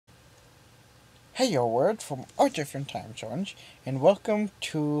Hey, your word from our different time zones, and welcome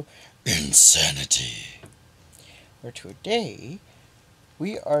to Insanity, where today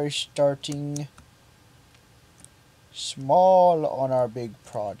we are starting small on our big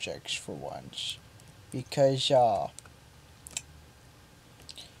projects for once. Because, yeah,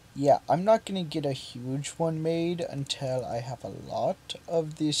 I'm not gonna get a huge one made until I have a lot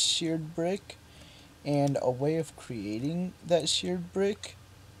of this seared brick and a way of creating that seared brick.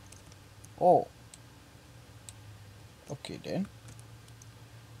 Oh, okay then.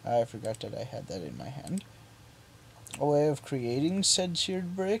 I forgot that I had that in my hand. A way of creating said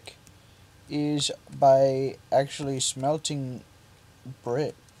seared brick is by actually smelting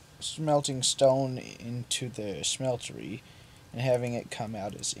stone into the smeltery and having it come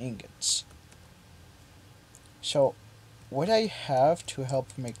out as ingots. So what I have to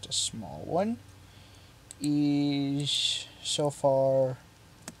help make the small one is so far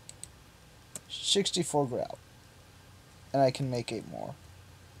 64 grout, and I can make 8 more.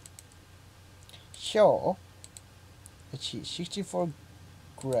 So let's see, 64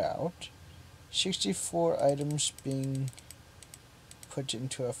 grout, 64 items being put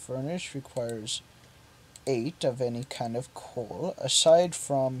into a furnace requires 8 of any kind of coal, aside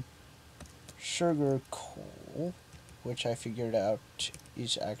from sugar coal, which I figured out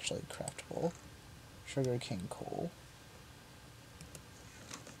is actually craftable. Sugar cane coal.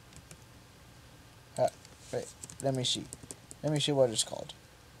 Wait, let me see. Let me see what it's called.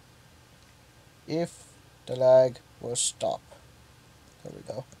 If the lag will stop. There we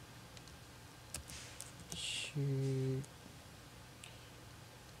go.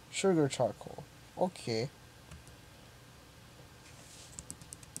 Sugar charcoal. Okay.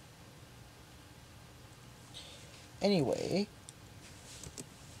 Anyway,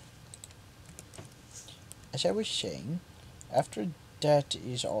 as I was saying, after that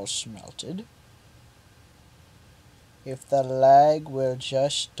is all smelted, if the lag will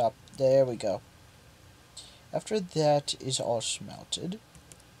just stop, there we go. After that is all smelted,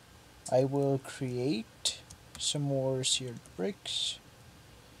 I will create some more seared bricks,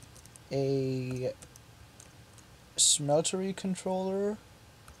 a smeltery controller,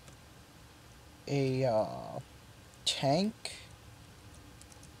 a tank,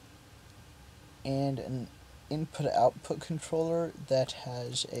 and an input-output controller that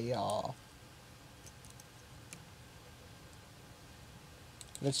has a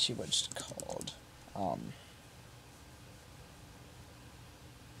let's see what it's called.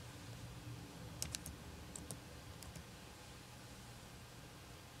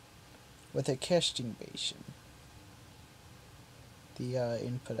 With a casting basin. The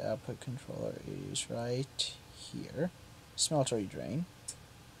input-output controller is right here. Smeltery drain.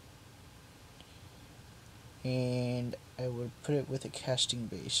 And I would put it with a casting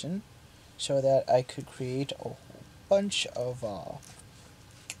basin so that I could create a whole bunch of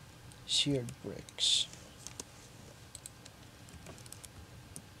seared bricks.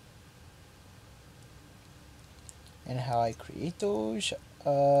 And how I create those,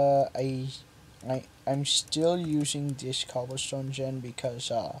 I'm still using this cobblestone gen because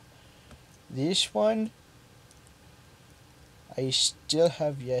this one I still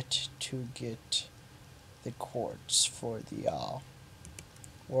have yet to get the quartz for the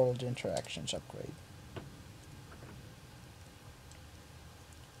world interactions upgrade.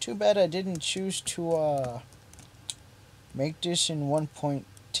 Too bad I didn't choose to make this in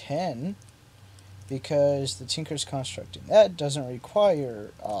 1.10 because the Tinker's Constructing that doesn't require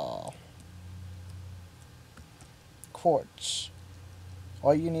quartz.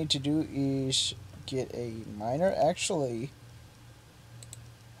 All you need to do is get a miner. Actually,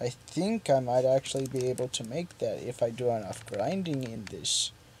 I think I might actually be able to make that if I do enough grinding in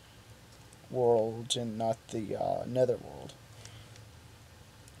this world and not the nether world.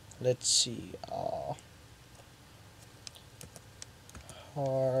 Let's see.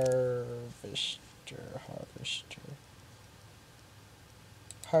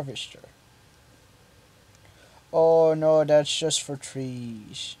 Harvester. Oh no, that's just for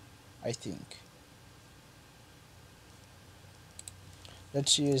trees, I think.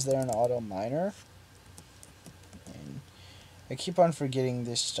 Let's see, is there an auto miner? And I keep on forgetting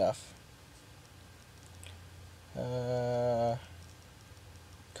this stuff.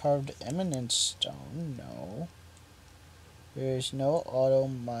 Carved eminence stone, no. There is no auto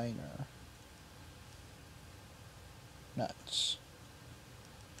miner. Nuts.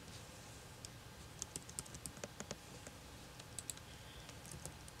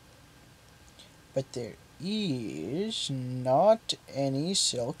 But there is not any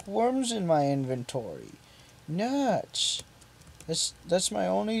silkworms in my inventory. Nuts. That's my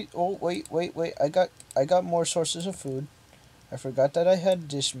only. Oh wait. I got more sources of food. I forgot that I had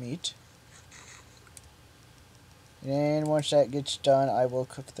this meat. And once that gets done, I will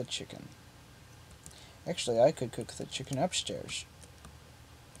cook the chicken. Actually, I could cook the chicken upstairs.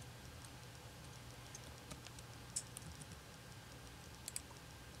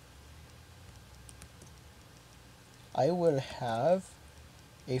 I will have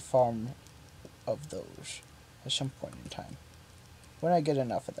a farm of those at some point in time, when I get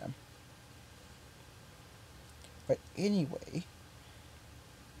enough of them. But anyway,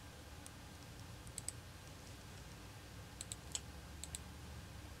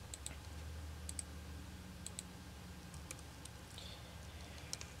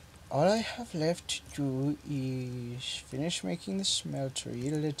 all I have left to do is finish making the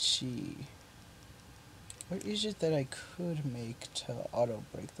smeltery. Let's see. What is it that I could make to auto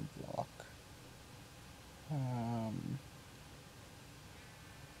break the block?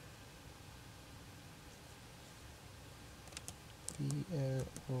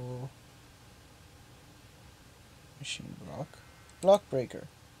 BLO machine block breaker.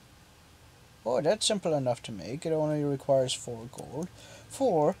 Oh, that's simple enough to make. It only requires 4 gold.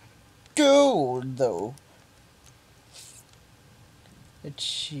 4 gold, though. Let's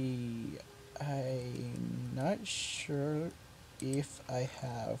see. I'm not sure if I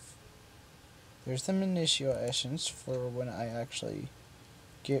have. There's the Minicio Essence for when I actually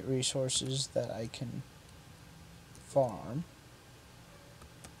get resources that I can farm.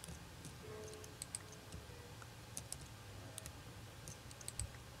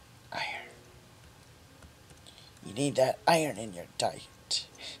 Iron. You need that iron in your diet.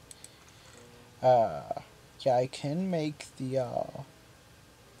 Yeah, I can make the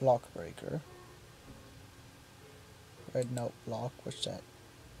block breaker. Red note block, what's that?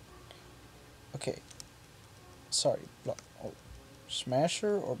 Okay. Sorry, block. Oh,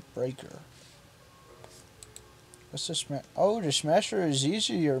 smasher or breaker? What's the smash? Oh, the smasher is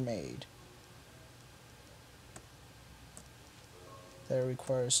easier made. That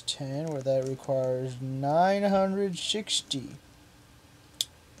requires 10, or that requires 960.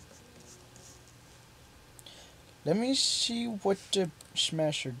 Let me see what the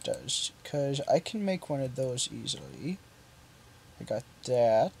smasher does, because I can make one of those easily. I got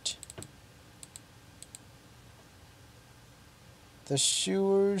that. The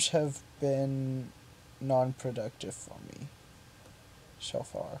sewers have been non-productive for me so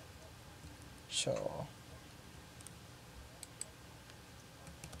far. So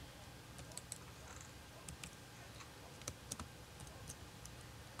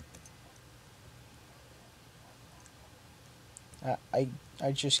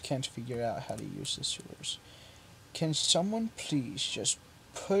I just can't figure out how to use the sewers. Can someone please just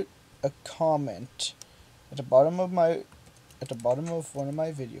put a comment at the bottom of one of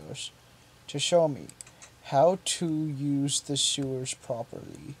my videos to show me how to use the sewers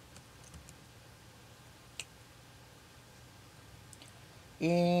properly?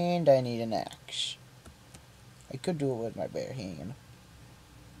 And I need an axe. I could do it with my bare hand.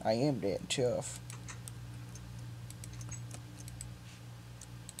 I am that tough.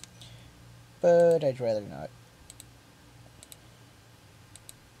 But I'd rather not.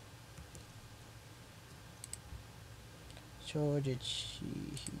 So let's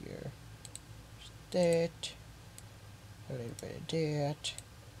see here. That. A little bit of that.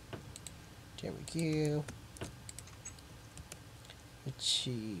 There we go. Let's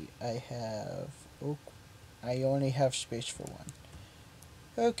see. I have. Oh, I only have space for one.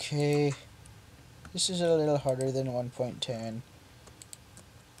 Okay. This is a little harder than 1.10.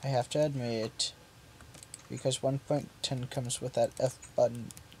 I have to admit. Because 1.10 comes with that F button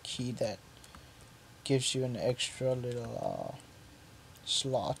key that gives you an extra little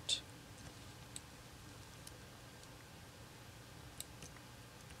slot.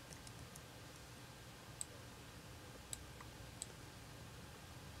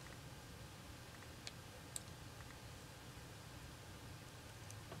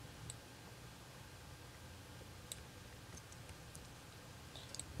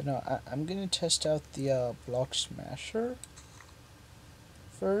 But no, I'm gonna test out the block smasher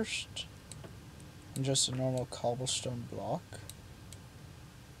first, and just a normal cobblestone block.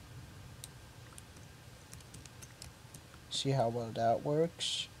 See how well that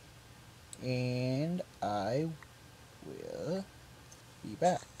works, and I will be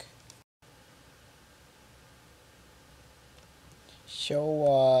back.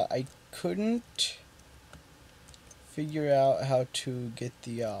 So I couldn't figure out how to get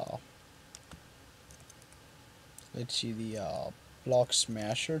the let's see, the block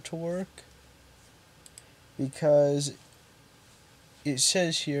smasher to work, because it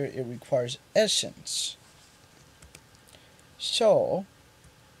says here it requires essence. So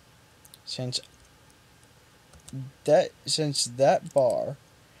since that bar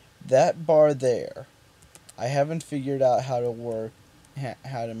there, I haven't figured out how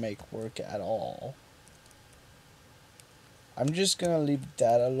to make work at all. I'm just gonna leave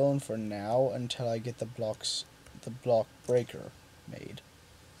that alone for now until I get the block breaker made.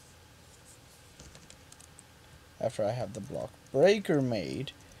 After I have the block breaker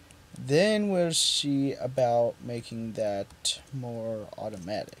made, then we'll see about making that more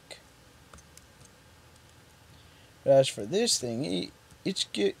automatic. But as for this thing,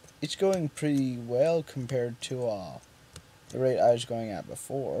 it's going pretty well compared to the rate I was going at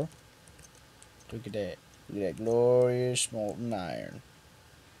before. Look at that. Look at that glorious molten iron.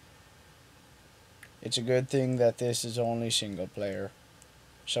 It's a good thing that this is only single player.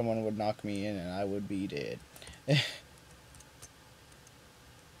 Someone would knock me in and I would be dead.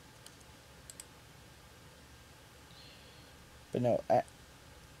 But no,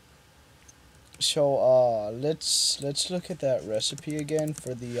 so let's look at that recipe again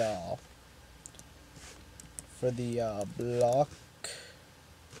for the block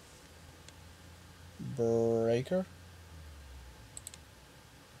breaker.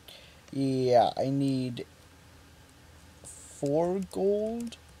 Yeah, I need 4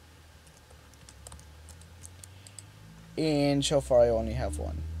 gold, and so far I only have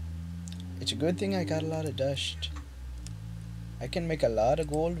 1. It's a good thing I got a lot of dust. I can make a lot of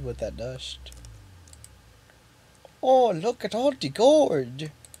gold with that dust. Oh, look at all the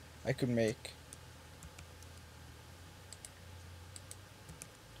gold I could make.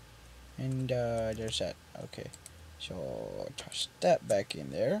 And there's that. Okay, so toss that back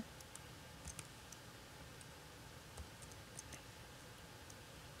in there.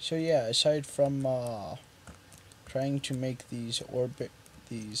 So yeah, aside from trying to make these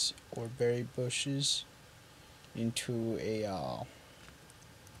orberry bushes into a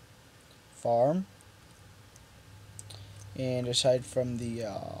farm, and aside from the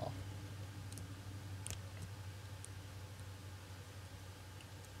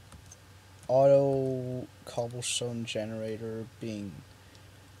auto cobblestone generator being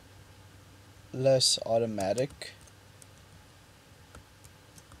less automatic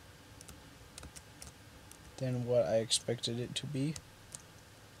than what I expected it to be,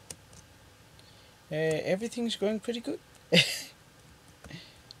 everything's going pretty good.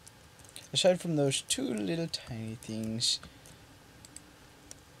 Aside from those 2 little tiny things.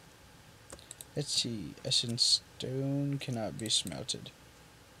 Let's see, essence stone cannot be smelted.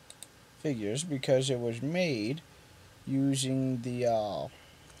 Figures, because it was made using the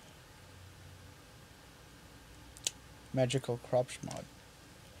magical crops mod.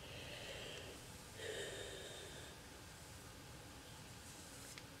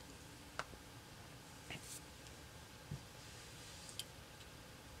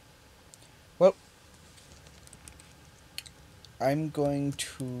 Well, I'm going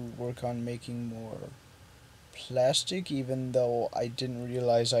to work on making more plastic, even though I didn't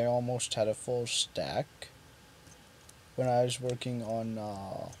realize I almost had a full stack when I was working on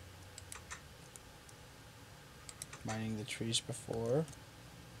mining the trees before.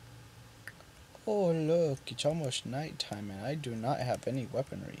 Oh look, it's almost nighttime and I do not have any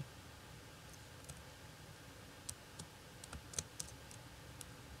weaponry.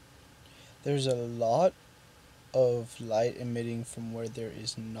 There's a lot of light emitting from where there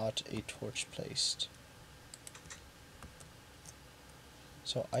is not a torch placed.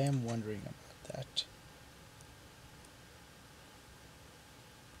 So I am wondering about that.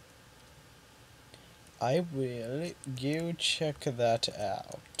 I will go check that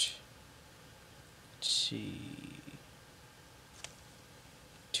out. Let's see.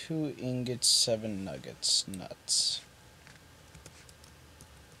 2 ingots, 7 nuggets, nuts.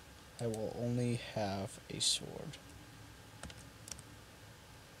 I will only have a sword.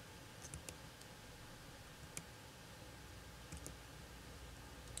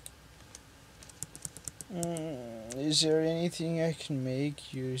 Is there anything I can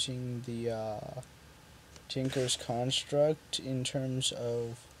make using the Tinker's Construct in terms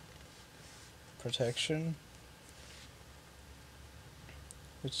of protection?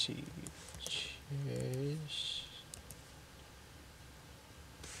 Let's see. Chase.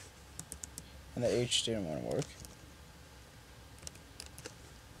 And the H didn't want to work.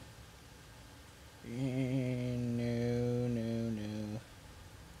 No.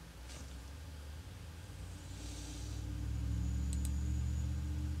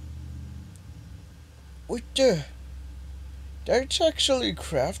 What the? That's actually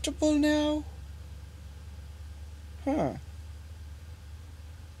craftable now? Huh.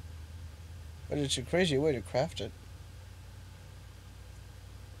 But it's a crazy way to craft it.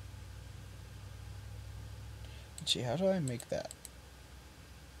 Let's see, how do I make that?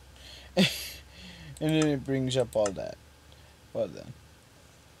 And then it brings up all that. Well then.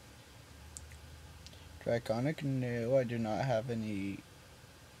 Draconic? No, I do not have any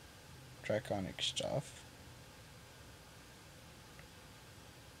draconic stuff.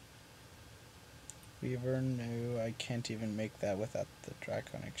 Weaver? No, I can't even make that without the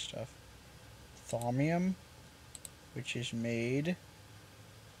draconic stuff. Thaumium, which is made.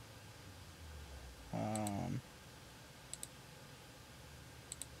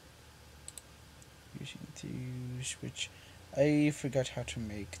 Using these, which I forgot how to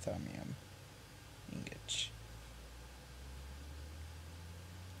make thaumium ingots.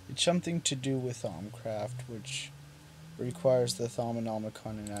 It's something to do with Thaumcraft, which requires the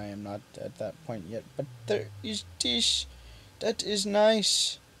Thaumonomicon, and I am not at that point yet. But there is this. That is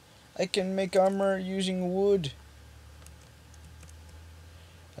nice. I can make armor using wood.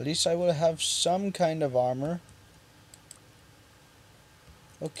 At least I will have some kind of armor.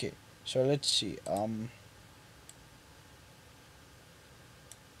 Okay, so let's see.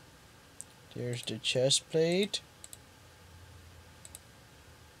 There's the chest plate.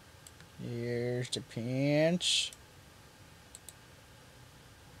 Here's the pants.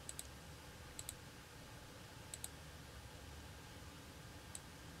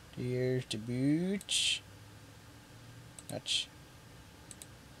 Here's the boots. That's.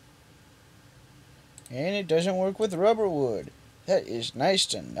 And it doesn't work with rubber wood. That is nice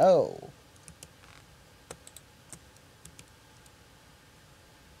to know.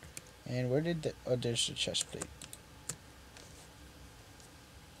 And where did the... Oh, there's the chest plate.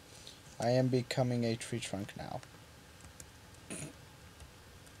 I am becoming a tree trunk now.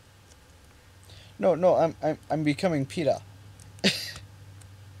 No, I'm becoming PETA.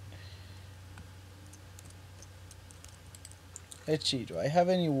 Let's see, do I have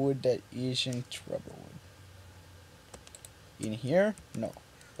any wood that isn't rubber wood? In here? No.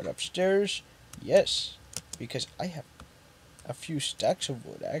 But upstairs? Yes. Because I have a few stacks of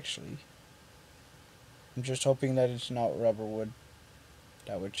wood, actually. I'm just hoping that it's not rubber wood.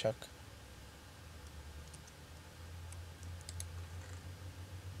 That would chuck.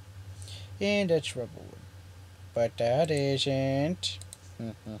 And that's rubber wood. But that isn't.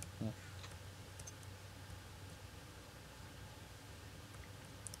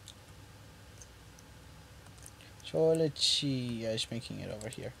 So let's see. I was making it over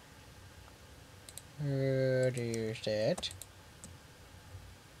here. There's that.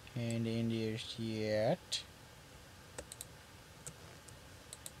 And then there's that.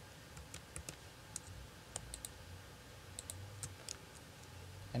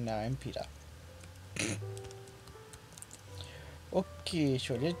 And now I'm PETA. Okay,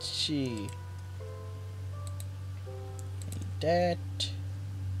 so let's see. I need that.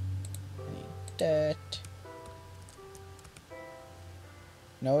 I need that.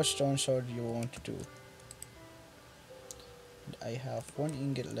 Now a stone sword you want to do. And I have one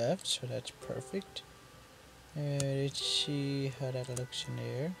ingot left, so that's perfect. Let's see how that looks in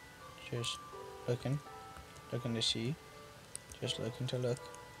there. Just looking to see. Just looking to look.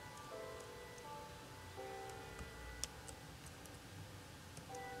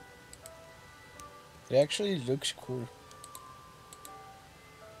 It actually looks cool.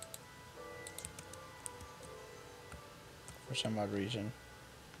 For some odd reason.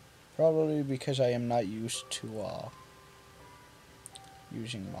 Probably because I am not used to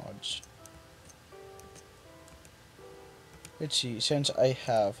using mods. Let's see, since I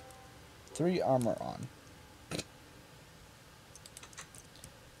have 3 armor on.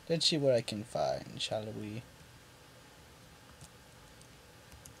 Let's see what I can find, shall we?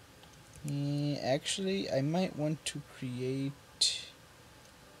 Actually, I might want to create...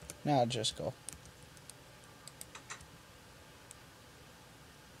 Nah, I'll just go.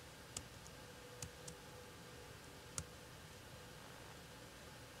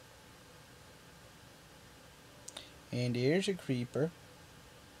 And here's a creeper.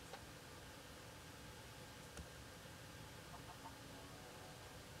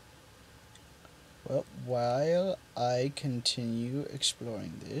 Well, while I continue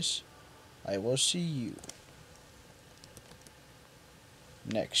exploring this, I will see you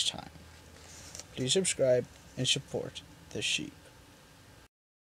next time. Please subscribe and support the sheep.